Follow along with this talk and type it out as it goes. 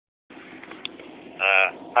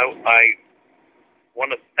I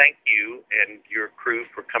want to thank you and your crew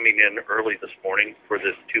for coming in early this morning for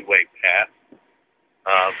this two-way pass.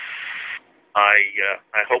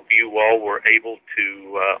 I hope you all were able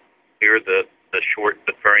to hear the short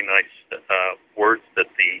but very nice words that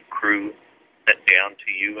the crew sent down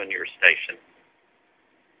to you and your station.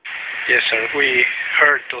 Yes, sir. We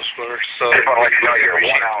heard those words. So just want to let you know your 1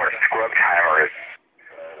 hour scrub timer is.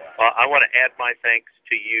 I want to add my thanks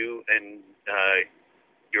to you and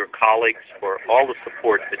your colleagues for all the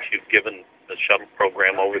support that you've given the shuttle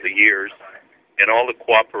program over the years and all the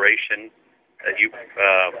cooperation that you've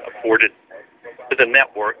afforded to the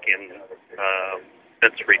network in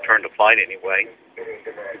since return to flight anyway,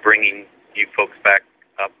 bringing you folks back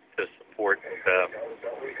up to support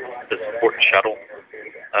shuttle.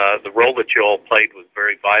 The role that you all played was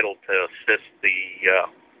very vital to assist the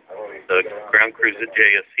ground crews at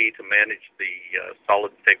JSC to manage the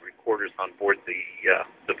solid-state recorders on board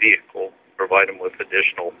the vehicle, provide them with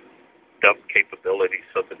additional dump capabilities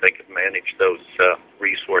so that they could manage those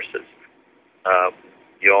resources.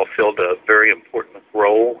 You all filled a very important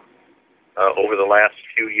role over the last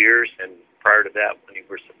few years, and prior to that when you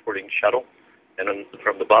were supporting shuttle. And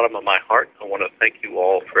from the bottom of my heart, I want to thank you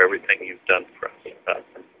all for everything you've done for us.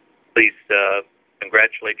 Please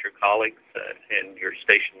congratulate your colleagues and your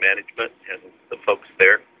station management and the folks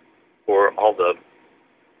there for all the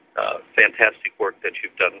fantastic work that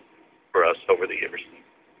you've done for us over the years.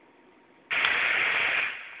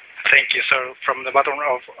 Thank you, sir. From the bottom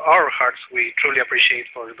of our hearts, we truly appreciate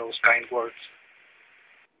for those kind words.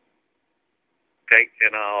 Okay,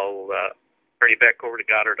 and I'll turn you back over to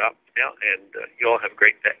Goddard up now, and you all have a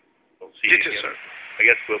great day. We'll see you again. Sir. I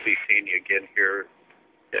guess we'll be seeing you again here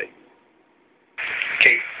today.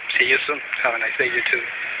 Okay, see you soon. Have a nice day, you too.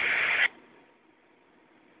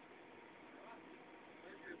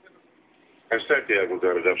 Santiago,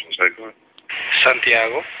 Goddard up from Cyclone.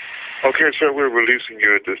 Santiago. Okay, sir, we're releasing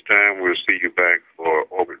you at this time. We'll see you back for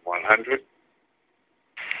orbit 100.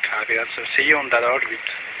 Copy that, sir. See you on that orbit.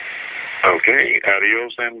 Okay,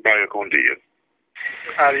 adios and vaya con Dios.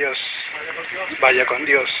 Adiós. Vaya con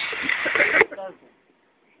Dios.